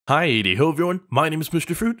Hi, ho everyone, my name is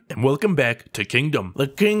Mr. Fruit, and welcome back to Kingdom. The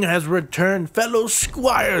king has returned, fellow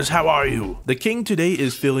squires, how are you? The king today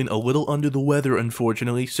is feeling a little under the weather,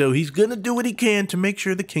 unfortunately, so he's gonna do what he can to make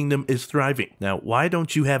sure the kingdom is thriving. Now, why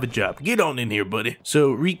don't you have a job? Get on in here, buddy.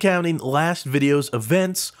 So, recounting last video's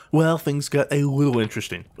events, well, things got a little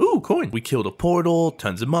interesting. Ooh, coin. We killed a portal,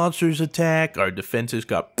 tons of monsters attack, our defenses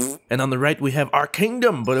got and on the right we have our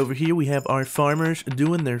kingdom, but over here we have our farmers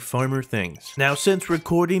doing their farmer things. Now, since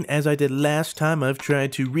recording as I did last time, I've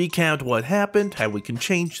tried to recount what happened, how we can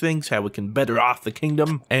change things, how we can better off the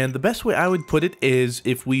kingdom, and the best way I would put it is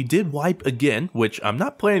if we did wipe again, which I'm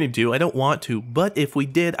not planning to, I don't want to, but if we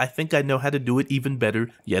did, I think I know how to do it even better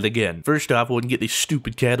yet again. First off, I wouldn't get these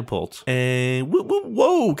stupid catapults. And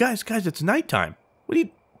whoa, guys, it's nighttime. What are you,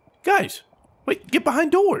 guys, wait, get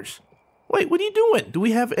behind doors. Wait, what are you doing? Do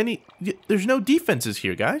we have any... There's no defenses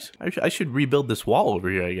here, guys. I should rebuild this wall over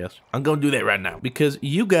here, I guess. I'm gonna do that right now. Because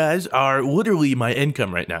you guys are literally my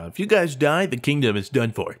income right now. If you guys die, the kingdom is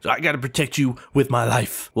done for. So I gotta protect you with my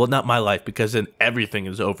life. Well, not my life, because then everything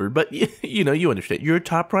is over. But, you know, you understand. You're a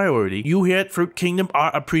top priority. You here at Fruit Kingdom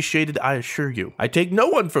are appreciated, I assure you. I take no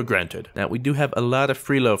one for granted. Now, we do have a lot of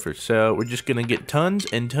free loafers. So we're just gonna get tons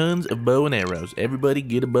and tons of bow and arrows. Everybody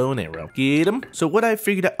get a bow and arrow. Get them. So what I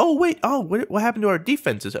figured out... Oh, wait. Oh, what happened to our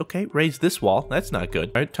defenses? Okay, raise this wall. That's not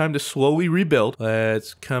good. All right, time to slowly rebuild.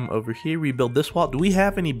 Let's come over here, rebuild this wall. Do we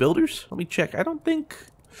have any builders? Let me check. I don't think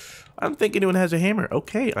anyone has a hammer.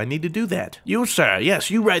 Okay, I need to do that. You, sir.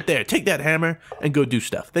 Yes, you right there. Take that hammer and go do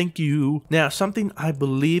stuff. Thank you. Now, something I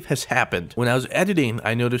believe has happened. When I was editing,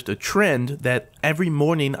 I noticed a trend that every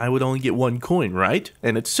morning I would only get 1 coin, right?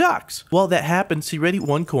 And it sucks. Well, that happened. See, ready?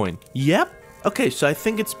 1 coin. Yep. Okay, so I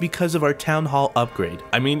think it's because of our town hall upgrade.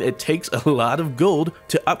 I mean, it takes a lot of gold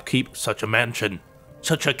to upkeep such a mansion,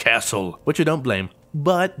 such a castle, which I don't blame.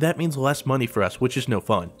 But that means less money for us, which is no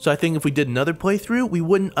fun. So I think if we did another playthrough, we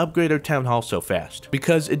wouldn't upgrade our town hall so fast.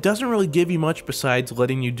 Because it doesn't really give you much besides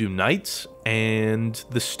letting you do knights, and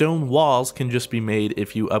the stone walls can just be made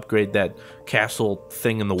if you upgrade that castle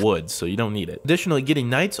thing in the woods, so you don't need it. Additionally, getting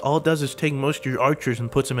knights, all it does is take most of your archers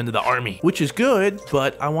and puts them into the army, which is good,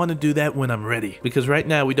 but I want to do that when I'm ready. Because right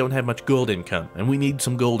now we don't have much gold income, and we need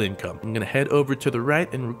some gold income. I'm gonna head over to the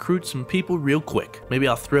right and recruit some people real quick. Maybe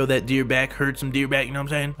I'll throw that deer back, herd some deer back, you know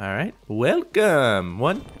what I'm saying? Alright, welcome.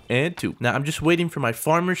 1 and 2. Now I'm just waiting for my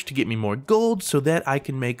farmers to get me more gold so that I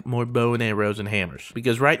can make more bow and arrows and hammers.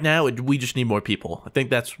 Because right now we just need more people. I think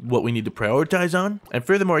that's what we need to prioritize on. And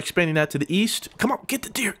furthermore, expanding out to the east. Come on, get the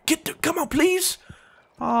deer. Come on, please.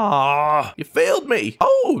 Ah, you failed me.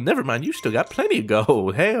 Oh, never mind. You still got plenty of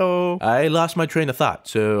gold. Hey-oh. I lost my train of thought,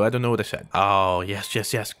 so I don't know what I said. Oh,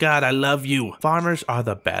 yes. God, I love you. Farmers are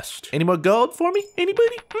the best. Any more gold for me?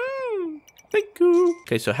 Anybody? Thank you.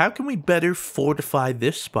 Okay, so how can we better fortify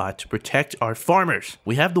this spot to protect our farmers?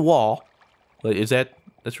 We have the wall. But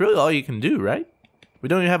that's really all you can do, right? We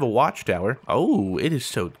don't even have a watchtower. Oh, it is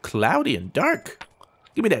so cloudy and dark.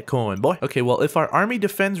 Give me that coin, boy. Okay, well, if our army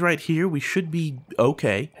defends right here, we should be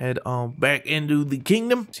okay. Head on back into the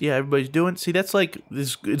kingdom. See how everybody's doing? See, that's like,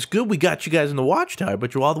 it's good we got you guys in the watchtower,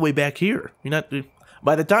 but you're all the way back here. You're not...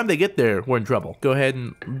 By the time they get there, we're in trouble. Go ahead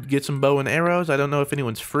and get some bow and arrows. I don't know if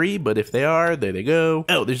anyone's free, but if they are, there they go.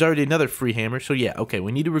 Oh, there's already another free hammer. So yeah, okay,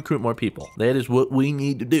 we need to recruit more people. That is what we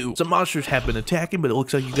need to do. Some monsters have been attacking, but it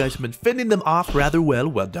looks like you guys have been fending them off rather well.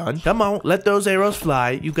 Well done. Come on, let those arrows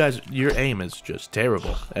fly. You guys, your aim is just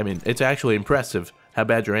terrible. I mean, it's actually impressive how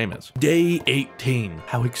bad your aim is. Day 18.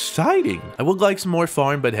 How exciting. I would like some more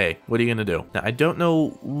farm, but hey, what are you gonna do? Now, I don't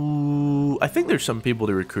know. Ooh, I think there's some people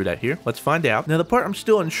to recruit out here. Let's find out. Now, the part I'm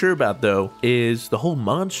still unsure about, though, is the whole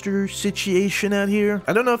monster situation out here.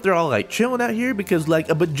 I don't know if they're all, like, chilling out here because, like,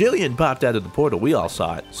 a bajillion popped out of the portal. We all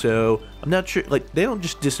saw it. So, I'm not sure. Like, they don't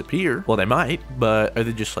just disappear. Well, they might, but are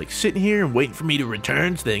they just, like, sitting here and waiting for me to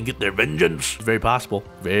return so they can get their vengeance? Very possible.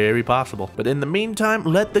 Very possible. But in the meantime,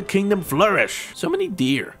 let the kingdom flourish. So many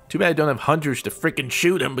deer. Too bad I don't have hunters to freaking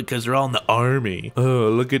shoot them because they're all in the army. Oh,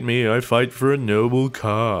 look at me. I fight for a noble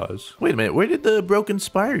cause. Wait a minute. Where did the broken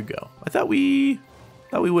spire go? I thought we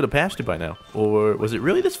would have passed it by now. Or was it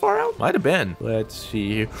really this far out? Might have been. Let's see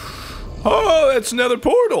here. Oh, that's another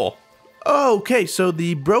portal. Oh, okay, so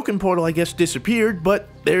the broken portal, I guess, disappeared, but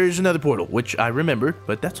there's another portal, which I remember,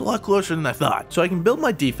 but that's a lot closer than I thought. So I can build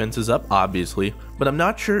my defenses up, obviously, but I'm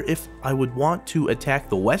not sure if I would want to attack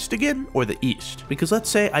the west again or the east. Because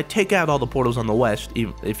let's say I take out all the portals on the west,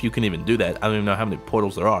 even if you can even do that. I don't even know how many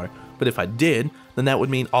portals there are, but if I did, then that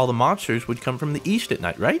would mean all the monsters would come from the east at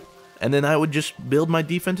night, right? And then I would just build my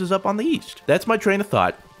defenses up on the east. That's my train of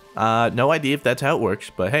thought. No idea if that's how it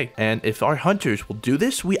works, but hey. And if our hunters will do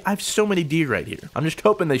this, I have so many deer right here. I'm just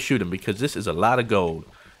hoping they shoot them because this is a lot of gold.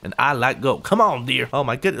 And I like gold. Come on, deer. Oh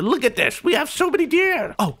my goodness. Look at this. We have so many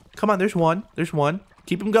deer. Oh, come on. There's one. There's one.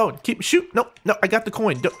 Keep them going. Shoot. No, I got the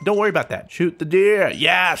coin. Don't worry about that. Shoot the deer.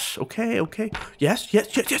 Yes. Okay. Yes.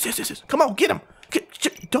 Come on, get him.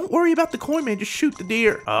 Don't worry about the coin, man. Just shoot the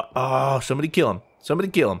deer. Somebody kill him.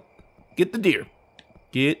 Get the deer.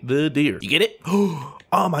 You get it?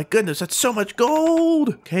 Oh my goodness, that's so much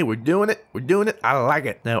gold. Okay, we're doing it. I like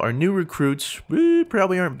it. Now, our new recruits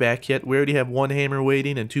probably aren't back yet. We already have 1 hammer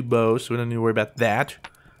waiting and 2 bows, so we don't need to worry about that.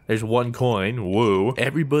 There's 1 coin. Whoa.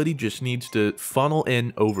 Everybody just needs to funnel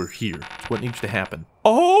in over here. That's what needs to happen.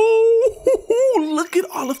 Oh, look at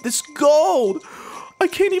all of this gold. I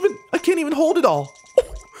can't even hold it all.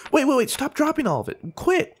 Oh, wait. Stop dropping all of it.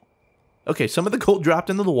 Quit. Okay, some of the gold dropped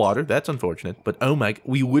into the water. That's unfortunate. But oh my,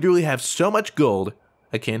 we literally have so much gold.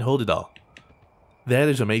 I can't hold it all. That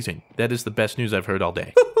is amazing. That is the best news I've heard all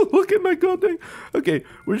day. Look at my gold thing. Okay,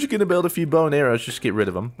 we're just going to build a few bow and arrows. Just get rid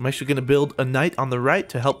of them. I'm actually going to build a knight on the right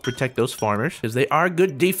to help protect those farmers, because they are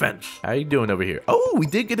good defense. How are you doing over here? Oh, we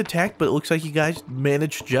did get attacked, but it looks like you guys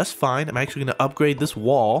managed just fine. I'm actually going to upgrade this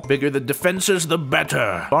wall. Bigger the defenses, the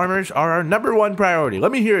better. Farmers are our #1 priority.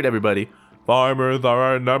 Let me hear it, everybody. Farmers are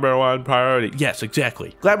our #1 priority. Yes,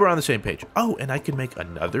 exactly. Glad we're on the same page. Oh, and I can make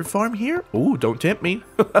another farm here? Ooh, don't tempt me.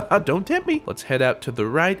 Don't tempt me. Let's head out to the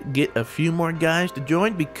right, get a few more guys to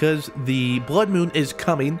join because the blood moon is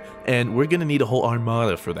coming and we're gonna need a whole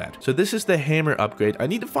armada for that. So this is the hammer upgrade. I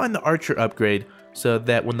need to find the archer upgrade so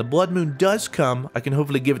that when the blood moon does come, I can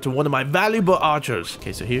hopefully give it to one of my valuable archers.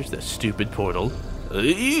 Okay, so here's the stupid portal.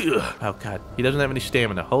 Oh god, he doesn't have any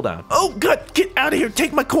stamina. Hold on. Oh god, get out of here.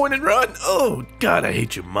 Take my coin and run. Oh god, I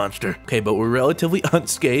hate you, monster. Okay, but we're relatively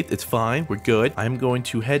unscathed. It's fine. We're good. I'm going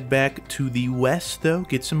to head back to the west though,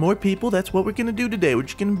 get some more people. That's what we're gonna do today. We're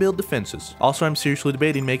just gonna build defenses. Also, I'm seriously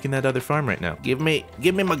debating making that other farm right now. Give me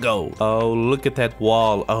my gold. Oh, look at that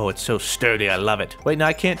wall. Oh, it's so sturdy. I love it. Wait, now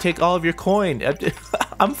I can't take all of your coin.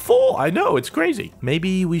 I'm full. I know, it's crazy.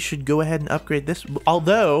 Maybe we should go ahead and upgrade this,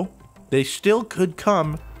 although they still could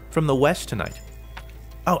come from the west tonight.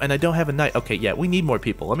 Oh, and I don't have a knight. Okay, yeah, we need more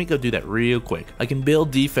people. Let me go do that real quick. I can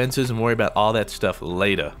build defenses and worry about all that stuff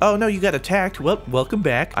later. Oh, no, you got attacked. Well, welcome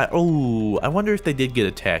back. I wonder if they did get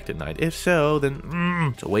attacked at night. If so, then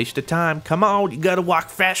it's a waste of time. Come on, you gotta walk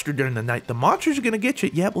faster during the night. The monsters are gonna get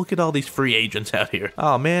you. Yep, look at all these free agents out here.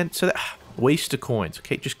 Oh, man, so that waste of coins.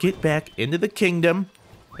 Okay, just get back into the kingdom.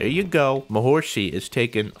 There you go. Mahorshi is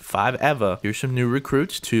taking 5 ever. Here's some new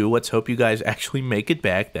recruits too. Let's hope you guys actually make it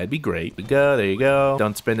back. That'd be great. There you go.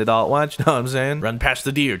 Don't spend it all at once. Know what I'm saying? Run past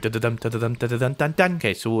the deer.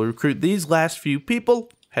 Okay, so we'll recruit these last few people.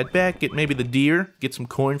 Head back, get maybe the deer, get some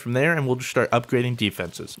coin from there, and we'll just start upgrading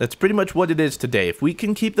defenses. That's pretty much what it is today. If we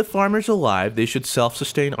can keep the farmers alive, they should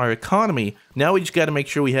self-sustain our economy. Now we just got to make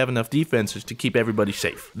sure we have enough defenses to keep everybody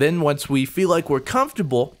safe. Then once we feel like we're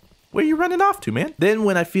comfortable, where are you running off to, man? Then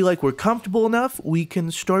when I feel like we're comfortable enough, we can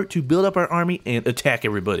start to build up our army and attack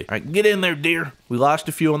everybody. All right, get in there, deer. We lost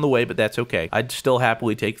a few on the way, but that's okay. I'd still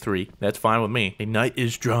happily take 3. That's fine with me. A night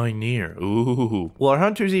is drawing near. Ooh. Will our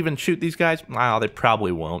hunters even shoot these guys? Wow, they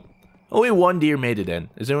probably won't. Only 1 deer made it in.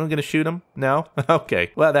 Is anyone gonna shoot him? No?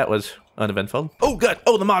 Okay. Well, that was uneventful. Oh, God.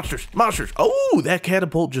 Oh, the monsters. Oh, that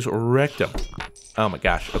catapult just wrecked them. Oh my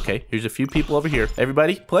gosh. Okay, here's a few people over here.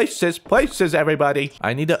 Everybody, places, everybody.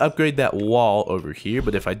 I need to upgrade that wall over here,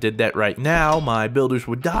 but if I did that right now, my builders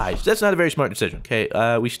would die. So that's not a very smart decision. Okay,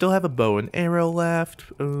 we still have a bow and arrow left.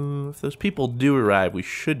 If those people do arrive, we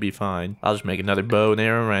should be fine. I'll just make another bow and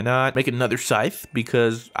arrow, why not? Make another scythe,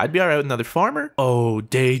 because I'd be all right with another farmer. Oh,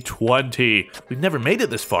 day 20. We've never made it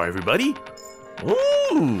this far, everybody.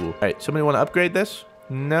 Ooh. All right, somebody want to upgrade this?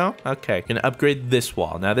 No? Okay. Gonna upgrade this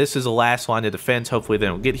wall. Now, this is the last line of defense. Hopefully, they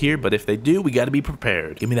don't get here, but if they do, we gotta be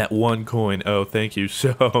prepared. Give me that 1 coin. Oh, thank you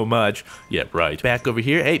so much. Yeah, right. Back over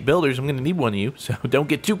here. Hey, builders, I'm gonna need one of you, so don't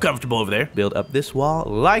get too comfortable over there. Build up this wall.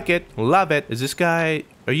 Like it. Love it. Is this guy...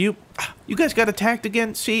 Are you... You guys got attacked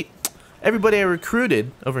again? See... Everybody I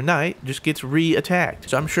recruited overnight just gets re-attacked.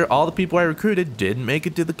 So I'm sure all the people I recruited didn't make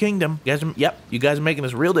it to the kingdom. You guys, you guys are making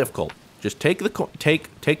this real difficult. Just take the coin.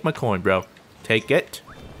 Take my coin, bro. Take it.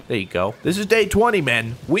 There you go. This is day 20,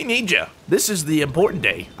 man. We need you. This is the important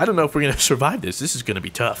day. I don't know if we're going to survive this. This is going to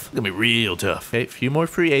be tough. It's going to be real tough. Okay, a few more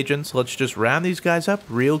free agents. Let's just round these guys up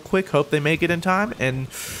real quick. Hope they make it in time. And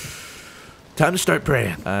Time to start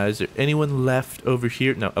praying. Is there anyone left over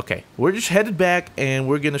here? No, okay. We're just headed back, and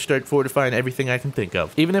we're gonna start fortifying everything I can think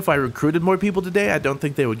of. Even if I recruited more people today, I don't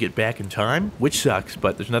think they would get back in time, which sucks,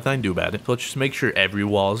 but there's nothing I can do about it. So let's just make sure every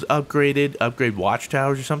wall is upgraded, upgrade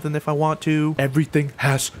watchtowers or something if I want to. Everything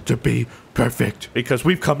has to be perfect because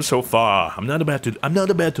we've come so far. I'm not about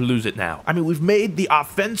to lose it now. I mean, we've made the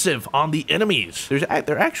offensive on the enemies.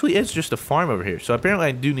 There actually is just a farm over here, so apparently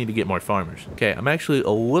I do need to get more farmers. Okay, I'm actually a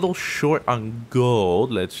little short on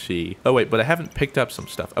gold. Let's see. Oh wait, but I haven't picked up some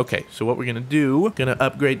stuff. Okay, so what we're gonna do, gonna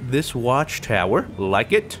upgrade this watchtower.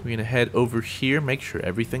 Like it. We're gonna head over here, make sure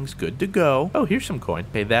everything's good to go. Oh, here's some coin.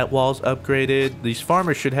 Okay, that wall's upgraded. These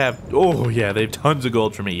farmers should have, oh yeah, they have tons of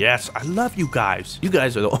gold for me. Yes, I love you guys. You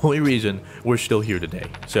guys are the only reason we're still here today.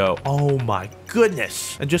 So, oh my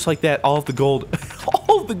goodness. And just like that, all of the gold,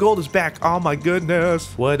 all of the gold is back. Oh my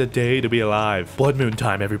goodness. What a day to be alive. Blood moon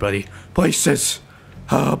time, everybody. Places.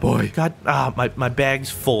 Oh boy. God, my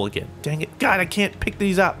bag's full again. Dang it. God, I can't pick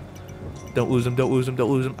these up. Don't lose them, don't lose them,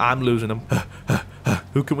 don't lose them. I'm losing them.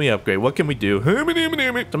 Who can we upgrade? What can we do?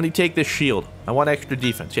 Somebody take this shield. I want extra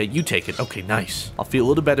defense. Yeah, you take it. Okay, nice. I'll feel a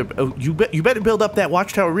little better. Oh, you better build up that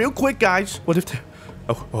watchtower real quick, guys. What if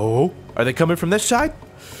oh, are they coming from this side?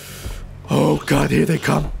 Oh God, here they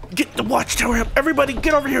come. Get the watchtower up. Everybody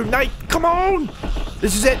get over here, Knight. Come on.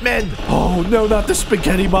 This is it, men. Oh no, not the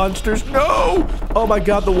spaghetti monsters. No. Oh my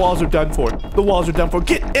God, the walls are done for. The walls are done for.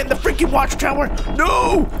 Get in the freaking watchtower.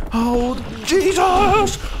 No. Oh,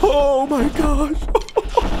 Jesus. Oh my gosh.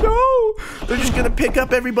 No. They're just gonna pick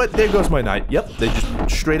up everybody. There goes my knight. Yep, they just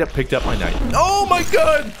straight up picked up my knight. Oh my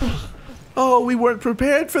God. Oh, we weren't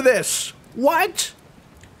prepared for this. What?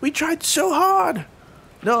 We tried so hard.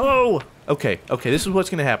 No. Okay, this is what's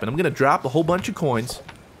gonna happen. I'm gonna drop a whole bunch of coins.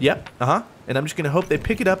 Yep, and I'm just gonna hope they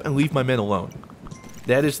pick it up and leave my men alone.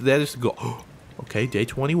 That is the goal. Okay, day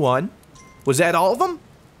 21. Was that all of them?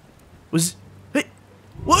 Hey,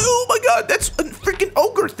 oh my God, that's a freaking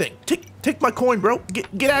ogre thing. Take my coin, bro. Get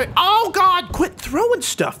out of it. Oh God, quit throwing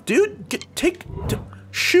stuff, dude.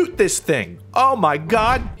 Shoot this thing. Oh my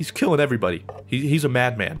God, he's killing everybody. He's a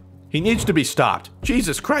madman. He needs to be stopped.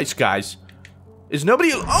 Jesus Christ, guys. Is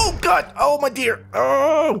nobody... Oh, God. Oh, my deer.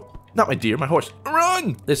 Oh. Not my deer, my horse.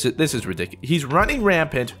 Run. This is ridiculous. He's running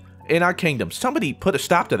rampant in our kingdom. Somebody put a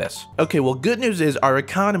stop to this. Okay, well, good news is our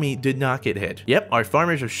economy did not get hit. Yep, our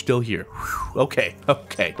farmers are still here. Whew. Okay.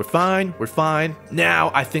 We're fine.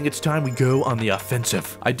 Now, I think it's time we go on the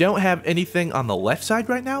offensive. I don't have anything on the left side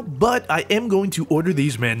right now, but I am going to order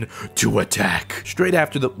these men to attack. Straight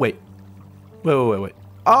after the... Wait.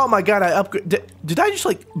 Oh my God, I upgrade. Did I just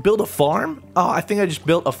like build a farm? Oh, I think I just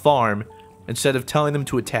built a farm instead of telling them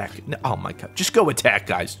to attack. No, oh my God, just go attack,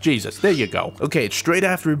 guys. Jesus, there you go. Okay, it's straight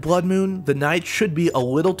after a blood moon. The night should be a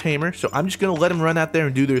little tamer, so I'm just gonna let them run out there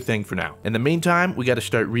and do their thing for now. In the meantime, we gotta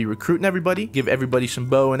start re-recruiting everybody. Give everybody some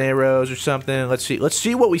bow and arrows or something. Let's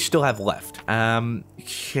see what we still have left.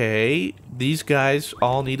 Okay, these guys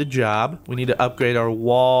all need a job. We need to upgrade our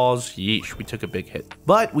walls. Yeesh, we took a big hit.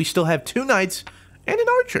 But we still have 2 knights and an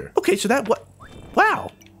archer. Okay, so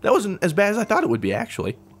wow, that wasn't as bad as I thought it would be,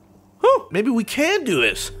 actually. Huh, maybe we can do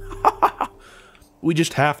this. We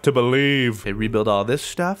just have to believe. Okay, rebuild all this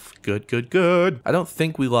stuff. Good. I don't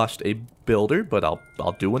think we lost a builder, but I'll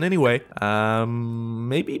do one anyway.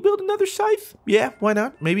 Maybe build another scythe? Yeah, why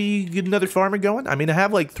not? Maybe get another farmer going? I mean, I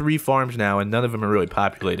have like 3 farms now, and none of them are really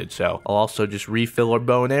populated, so I'll also just refill our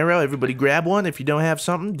bow and arrow. Everybody grab one. If you don't have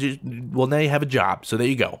something, well, now you have a job, so there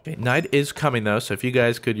you go. Okay, night is coming, though, so if you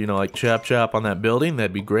guys could, like chop on that building,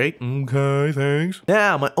 that'd be great. Okay, thanks.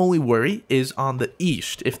 Now, my only worry is on the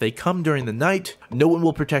east. If they come during the night, no one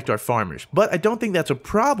will protect our farmers, but I don't think that's a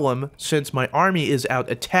problem since my army is out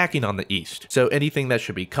attacking on the east. So anything that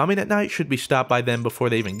should be coming at night should be stopped by them before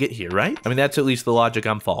they even get here, right? I mean, that's at least the logic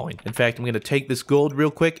I'm following. In fact, I'm going to take this gold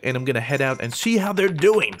real quick and I'm going to head out and see how they're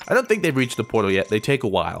doing. I don't think they've reached the portal yet. They take a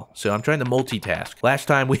while. So I'm trying to multitask. Last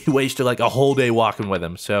time we wasted like a whole day walking with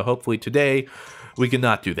them. So hopefully today we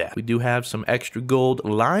cannot do that. We do have some extra gold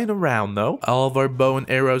lying around, though. All of our bow and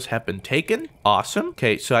arrows have been taken. Awesome.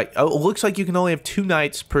 Okay, so it looks like you can only have 2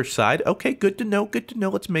 knights per side. Okay, good to know.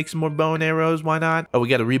 Let's make some more bow and arrows. Why not? Oh, we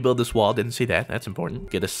got to rebuild this wall. Didn't see that. That's important.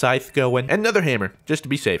 Get a scythe going. And another hammer, just to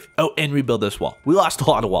be safe. Oh, and rebuild this wall. We lost a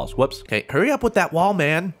lot of walls. Whoops. Okay, hurry up with that wall,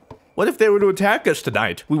 man. What if they were to attack us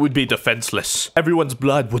tonight? We would be defenseless. Everyone's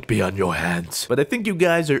blood would be on your hands. But I think you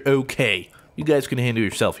guys are okay. You guys can handle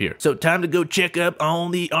yourself here. So time to go check up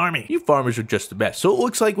on the army. You farmers are just the best. So it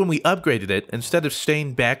looks like when we upgraded it, instead of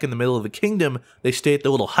staying back in the middle of the kingdom, they stay at the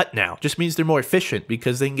little hut now. Just means they're more efficient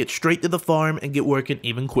because they can get straight to the farm and get working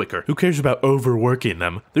even quicker. Who cares about overworking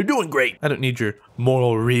them? They're doing great. I don't need your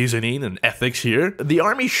moral reasoning and ethics here. The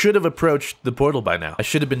army should have approached the portal by now. I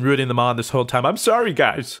should have been rooting them on this whole time. I'm sorry,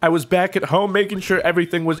 guys. I was back at home making sure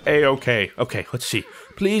everything was a-okay. Okay, let's see.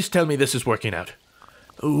 Please tell me this is working out.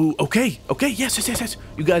 Ooh, okay, yes.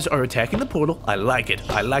 You guys are attacking the portal. I like it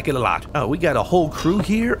a lot. Oh, we got a whole crew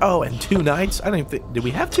here. Oh, and 2 knights. I don't think, did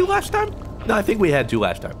we have 2 last time? No, I think we had 2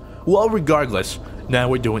 last time. Well, regardless, now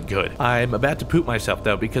we're doing good. I'm about to poop myself,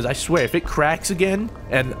 though, because I swear, if it cracks again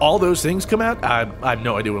and all those things come out, I have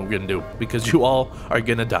no idea what we're gonna do, because you all are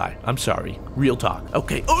gonna die. I'm sorry. Real talk.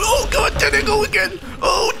 Okay. Oh, God, did it go again?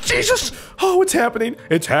 Oh, Jesus. Oh, it's happening.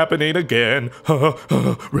 It's happening again.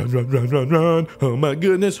 Run. Oh, my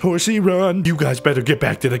goodness, horsey, run. You guys better get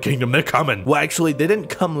back to the kingdom. They're coming. Well, actually, they didn't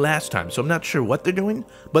come last time, so I'm not sure what they're doing,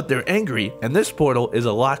 but they're angry, and this portal is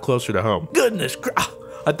a lot closer to home. Goodness gracious.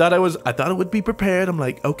 I thought I would be prepared. I'm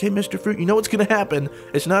like, okay, Mr. Fruit, you know what's gonna happen.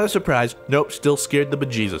 It's not a surprise. Nope, still scared the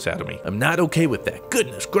bejesus out of me. I'm not okay with that.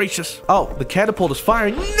 Goodness gracious. Oh, the catapult is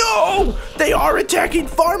firing. No! They are attacking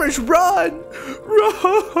farmers. Run!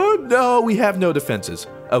 Run! No, we have no defenses.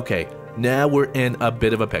 Okay, now we're in a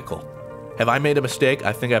bit of a pickle. Have I made a mistake?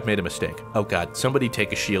 I think I've made a mistake. Oh, God. Somebody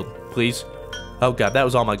take a shield, please. Oh, God, that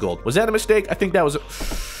was all my gold. Was that a mistake? I think that was a...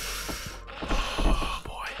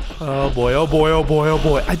 Oh boy.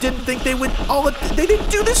 I didn't think they would. Oh, they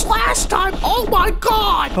didn't do this last time. Oh my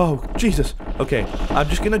God. Oh, Jesus. Okay, I'm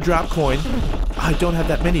just gonna drop coin. I don't have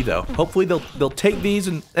that many though. Hopefully they'll take these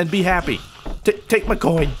and be happy. Take my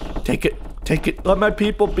coin. Take it. Let my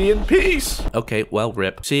people be in peace. Okay, well,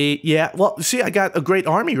 rip. See, I got a great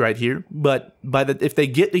army right here, but if they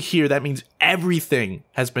get to here, that means everything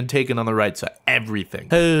has been taken on the right side. Everything.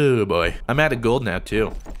 Oh, boy. I'm out of gold now,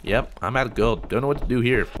 too. Yep, I'm out of gold. Don't know what to do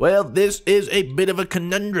here. Well, this is a bit of a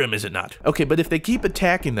conundrum, is it not? Okay, but if they keep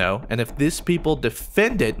attacking, though, and if this people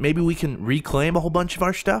defend it, maybe we can reclaim a whole bunch of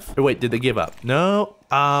our stuff? Or wait, did they give up? No,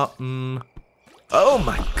 oh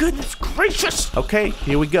my goodness gracious! Okay,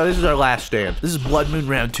 here we go. This is our last stand. This is Blood Moon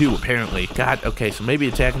round 2, apparently. God, okay, so maybe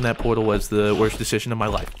attacking that portal was the worst decision of my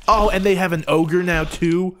life. Oh, and they have an ogre now,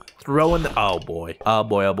 too. Throwing the... Oh, boy.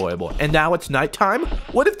 And now it's nighttime?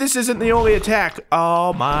 What if this isn't the only attack?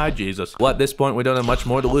 Oh, my Jesus. Well, at this point, we don't have much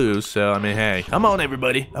more to lose, so, I mean, hey. Come on,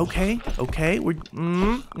 everybody. Okay, we're...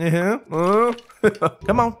 Come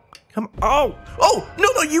on. Oh, no,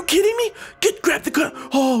 you kidding me? Grab the gun.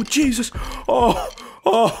 Oh, Jesus. Oh,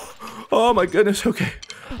 my goodness. Okay.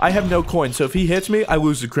 I have no coin, so if he hits me, I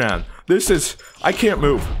lose the crown. I can't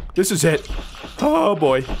move. This is it. Oh,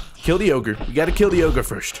 boy. Kill the ogre. You gotta kill the ogre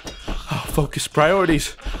first. Oh, focus.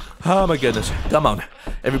 Priorities. Oh, my goodness. Come on.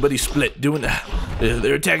 Everybody split. Doing that.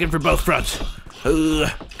 They're attacking for both fronts.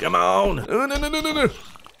 Come on. No.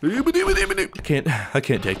 I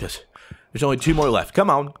can't take this. There's only 2 more left.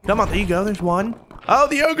 Come on. There you go. There's 1. Oh,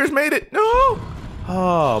 the ogre's made it. No.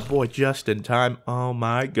 Oh, boy. Just in time. Oh,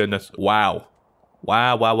 my goodness. Wow.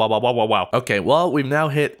 Okay, well, we've now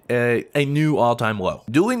hit a new all-time low.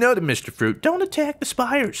 Duly noted, Mr. Fruit. Don't attack the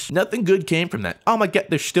spires. Nothing good came from that. Oh, my God.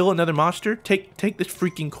 There's still another monster. Take this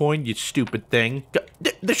freaking coin, you stupid thing.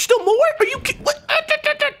 There's still more? Are you kidding? What?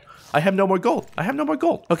 I have no more gold.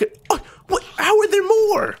 Okay. Oh, what? How are there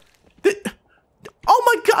more? Oh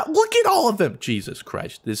my God, look at all of them. Jesus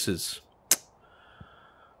Christ, this is...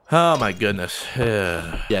 Oh my goodness.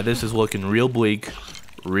 Yeah, this is looking real bleak,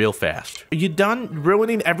 real fast. Are you done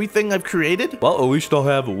ruining everything I've created? Well, at least I'll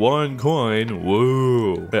have 1 coin.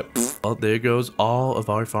 Whoa. Yep. Well, there goes all of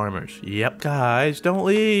our farmers. Yep, guys, don't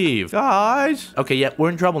leave. Guys. Okay, yep, we're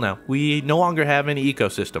in trouble now. We no longer have any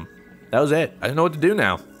ecosystem. That was it. I don't know what to do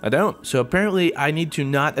now. I don't. So apparently I need to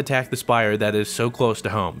not attack the spire that is so close to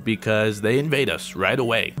home because they invade us right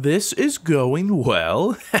away. This is going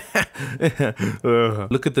well.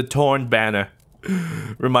 Look at the torn banner.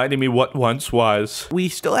 Reminding me what once was. We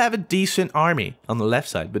still have a decent army on the left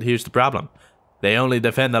side, but here's the problem. They only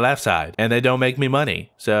defend the left side and they don't make me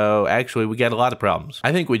money. So actually we get a lot of problems.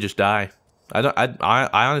 I think we just die. I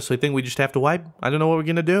honestly think we just have to wipe. I don't know what we're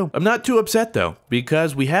gonna do. I'm not too upset though,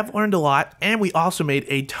 because we have learned a lot and we also made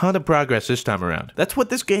a ton of progress this time around. That's what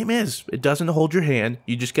this game is. It doesn't hold your hand.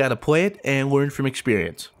 You just gotta play it and learn from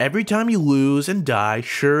experience. Every time you lose and die,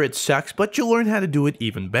 sure it sucks, but you'll learn how to do it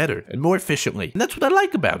even better and more efficiently. And that's what I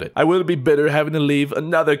like about it. I will be bitter having to leave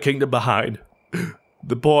another kingdom behind.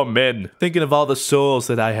 The poor men. Thinking of all the souls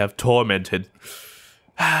that I have tormented.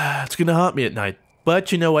 It's gonna haunt me at night.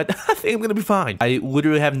 But you know what? I think I'm gonna be fine. I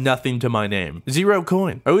literally have nothing to my name. 0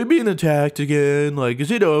 coin. Are we being attacked again? Like,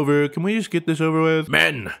 is it over? Can we just get this over with?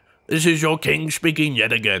 Men, this is your king speaking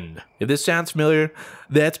yet again. If this sounds familiar,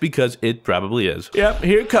 that's because it probably is. Yep,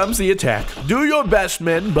 here comes the attack. Do your best,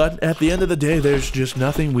 men, but at the end of the day, there's just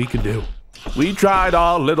nothing we can do. We tried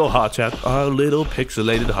our little hotshot, our little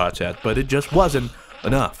pixelated hotshot, but it just wasn't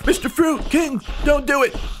enough. Mr. Fruit, King, don't do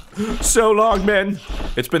it. So long, men.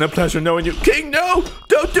 It's been a pleasure knowing you. King, no!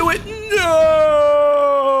 Don't do it! No!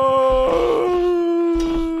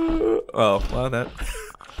 Oh, well, that...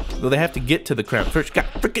 Well, they have to get to the crown first. God,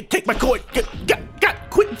 freaking take my coin! God,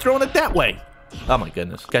 quit throwing it that way! Oh my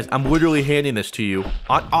goodness. Guys, I'm literally handing this to you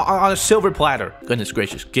on a silver platter. Goodness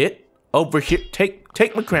gracious. Get over here.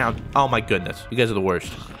 Take my crown. Oh my goodness. You guys are the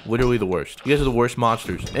worst. Literally the worst. You guys are the worst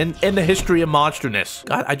monsters in the history of monsterness.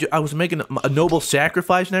 God, I was making a noble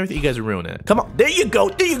sacrifice and everything. You guys are ruining it. Come on. There you go.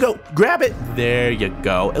 There you go. Grab it. There you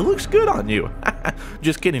go. It looks good on you.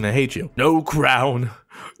 Just kidding. I hate you. No crown.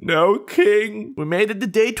 No king. We made it to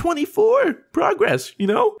day 24. Progress, you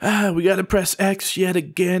know? We gotta press X yet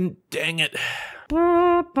again. Dang it.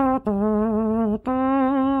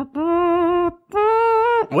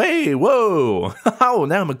 Wait, whoa. Oh,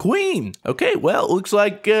 now I'm a queen. Okay, well, looks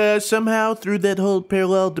like somehow through that whole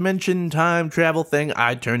parallel dimension time travel thing,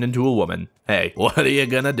 I turned into a woman. Hey, what are you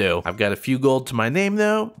gonna do? I've got a few gold to my name,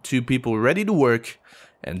 though. 2 people ready to work.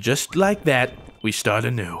 And just like that, we start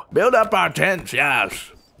anew. Build up our tents,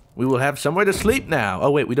 yes. We will have somewhere to sleep now.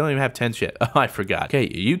 Oh, wait, we don't even have tents yet. Oh, I forgot.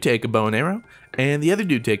 Okay, you take a bow and arrow, and the other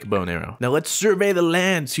dude take a bow and arrow. Now, let's survey the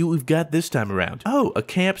land, see what we've got this time around. Oh, a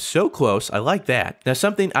camp so close. I like that. Now,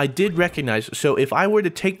 something I did recognize. So, if I were to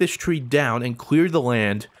take this tree down and clear the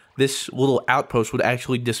land, this little outpost would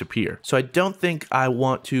actually disappear. So, I don't think I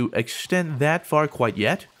want to extend that far quite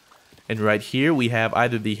yet. And right here, we have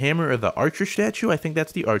either the hammer or the archer statue. I think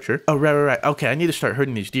that's the archer. Oh, right. Okay, I need to start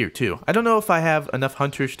herding these deer, too. I don't know if I have enough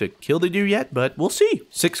hunters to kill the deer yet, but we'll see.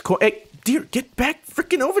 6 coin. Hey, deer, get back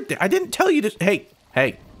freaking over there. I didn't tell you to...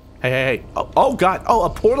 Hey. Oh, God. Oh, a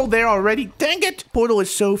portal there already? Dang it. Portal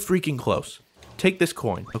is so freaking close. Take this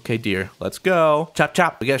coin. Okay, dear. Let's go. Chop,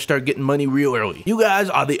 chop. We gotta start getting money real early. You guys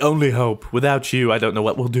are the only hope. Without you, I don't know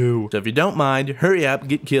what we'll do. So if you don't mind, hurry up,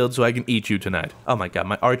 get killed so I can eat you tonight. Oh my God,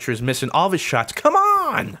 my archer is missing all of his shots. Come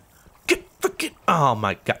on! Get freaking... Oh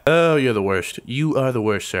my God. Oh, you're the worst. You are the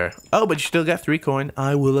worst, sir. Oh, but you still got 3 coin.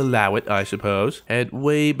 I will allow it, I suppose. Head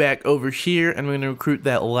way back over here, and we're gonna recruit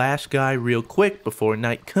that last guy real quick before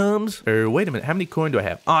night comes. Wait a minute. How many coin do I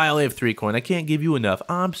have? Oh, I only have 3 coin. I can't give you enough.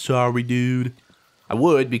 I'm sorry, dude. I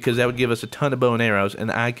would, because that would give us a ton of bow and arrows, and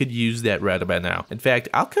I could use that right about now. In fact,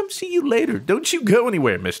 I'll come see you later. Don't you go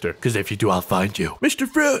anywhere, mister. Because if you do, I'll find you. Mr.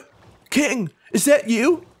 Fruit! King! Is that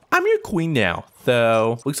you? I'm your queen now.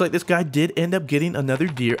 So, looks like this guy did end up getting another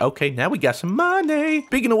deer. Okay, now we got some money.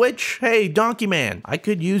 Speaking of which, hey, donkey man. I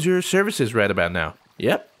could use your services right about now.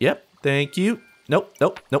 Yep. Thank you. Nope.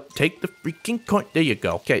 Take the freaking coin. There you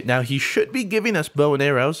go. Okay, now he should be giving us bow and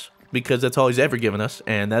arrows, because that's all he's ever given us,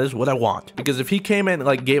 and that is what I want. Because if he came in and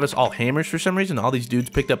like gave us all hammers for some reason, all these dudes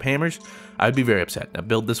picked up hammers, I'd be very upset. Now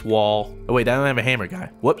build this wall. Oh wait, I don't have a hammer guy.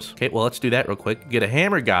 Whoops. Okay, well let's do that real quick. Get a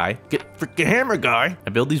hammer guy. Get freaking hammer guy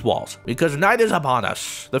and build these walls. Because night is upon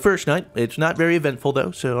us. The first night, it's not very eventful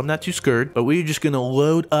though, so I'm not too scared. But we're just gonna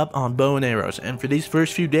load up on bow and arrows. And for these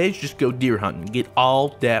first few days, just go deer hunting. Get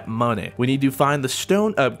all that money. We need to find the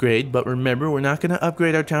stone upgrade, but remember, we're not gonna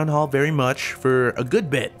upgrade our town hall very much for a good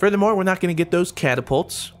bit. Furthermore, we're not going to get those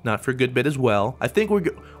catapults, not for a good bit as well. I think we're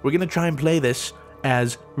going to try and play this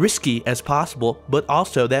as risky as possible, but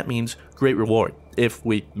also that means great reward, if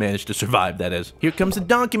we manage to survive, that is. Here comes the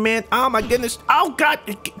donkey man. Oh my goodness. Oh God,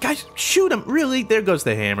 guys, shoot him. Really? There goes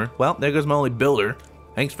the hammer. Well, there goes my only builder.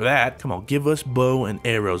 Thanks for that. Come on, give us bow and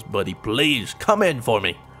arrows, buddy. Please, come in for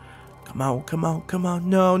me. Come on.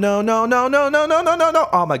 No.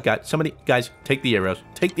 Oh my God. Somebody, guys, take the arrows.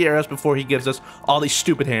 Take the arrows before he gives us all these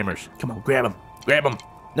stupid hammers. Come on, grab them.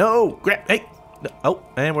 No, hey. No. Oh,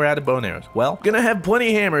 and we're out of bow and arrows. Well, gonna have plenty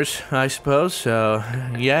of hammers, I suppose, so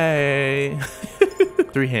yay.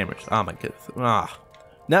 3 hammers. Oh my goodness.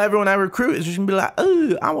 Now everyone I recruit is just gonna be like,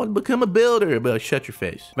 oh, I want to become a builder. But like, shut your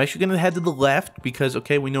face. I'm actually gonna head to the left because,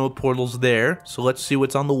 okay, we know a portal's there. So let's see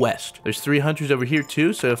what's on the west. There's 3 hunters over here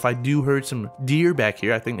too. So if I do herd some deer back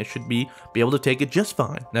here, I think they should be able to take it just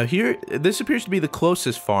fine. Now here, this appears to be the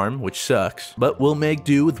closest farm, which sucks, but we'll make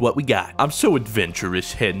do with what we got. I'm so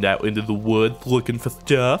adventurous heading out into the woods looking for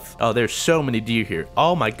stuff. Oh, there's so many deer here.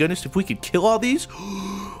 Oh my goodness, if we could kill all these,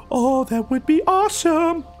 oh, that would be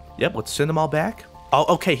awesome. Yep, let's send them all back.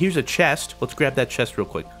 Oh, okay, here's a chest. Let's grab that chest real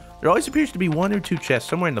quick. There always appears to be 1 or 2 chests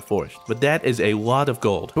somewhere in the forest, but that is a lot of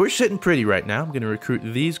gold. We're sitting pretty right now. I'm gonna recruit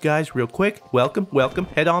these guys real quick. Welcome, welcome,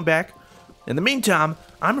 head on back. In the meantime,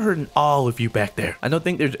 I'm hurting all of you back there. I don't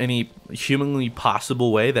think there's any humanly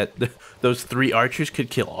possible way that those 3 archers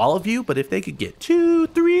could kill all of you, but if they could get 2,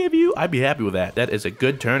 3 of you, I'd be happy with that. That is a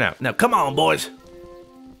good turnout. Now, come on, boys.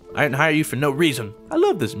 I didn't hire you for no reason. I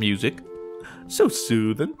love this music. So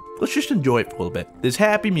soothing. Let's just enjoy it for a little bit. This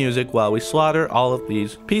happy music while we slaughter all of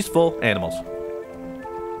these peaceful animals.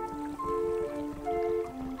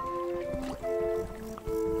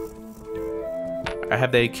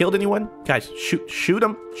 Have they killed anyone? Guys, shoot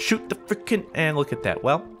them. Shoot the freaking... And look at that.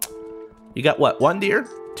 Well, you got what? 1 deer?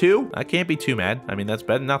 2? I can't be too mad. I mean, that's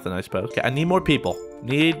better than nothing, I suppose. Okay, I need more people.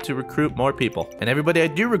 Need to recruit more people. And everybody I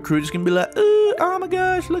do recruit is going to be like, oh my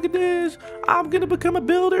gosh, look at this. I'm going to become a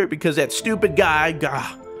builder because that stupid guy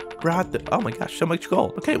brought the... Oh my gosh, so much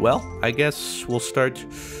gold. Okay, well, I guess we'll start...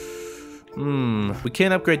 we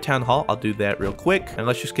can't upgrade Town Hall. I'll do that real quick. And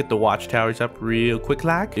let's just get the watchtowers up real quick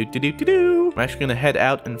like. I'm actually going to head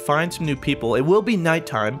out and find some new people. It will be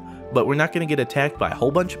nighttime, but we're not going to get attacked by a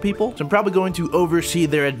whole bunch of people. So I'm probably going to oversee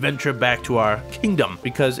their adventure back to our kingdom.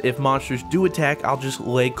 Because if monsters do attack, I'll just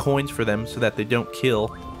lay coins for them so that they don't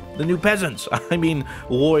kill the new peasants. I mean,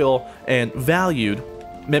 loyal and valued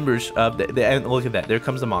members of the and look at that, there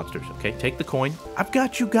comes the monsters. Okay, take the coin. I've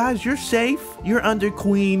got you guys, you're safe. You're under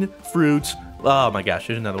queen fruits. Oh my gosh,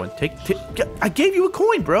 there's another one. Take I gave you a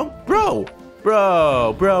coin, bro.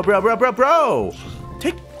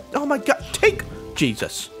 Take, oh my god, take.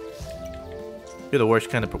 Jesus, you're the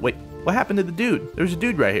worst kind of... Wait, what happened to the dude? There's a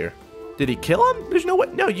dude right here. Did he kill him? There's no way.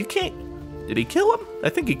 No, you can't. Did he kill him? I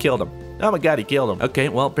think he killed him. Oh my god, he killed him. Okay,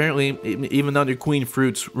 well, apparently even under queen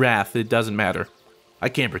fruit's wrath, it doesn't matter. I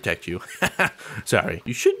can't protect you. Sorry.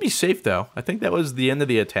 You should be safe, though. I think that was the end of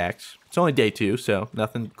the attacks. It's only day 2, so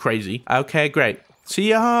nothing crazy. Okay, great. See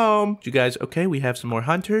you home. You guys, okay, we have some more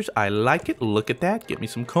hunters. I like it. Look at that. Get me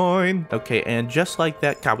some coin. Okay, and just like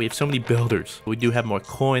that, God, we have so many builders. We do have more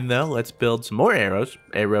coin, though. Let's build some more arrows.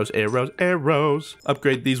 Arrows.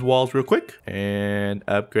 Upgrade these walls real quick. And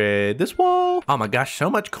upgrade this wall. Oh my gosh, so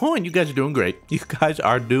much coin. You guys are doing great. You guys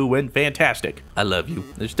are doing fantastic. I love you.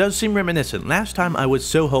 This does seem reminiscent. Last time I was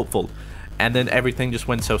so hopeful, and then everything just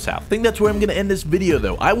went so south. I think that's where I'm gonna end this video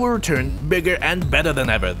though. I will return bigger and better than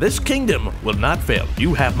ever. This kingdom will not fail.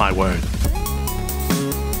 You have my word.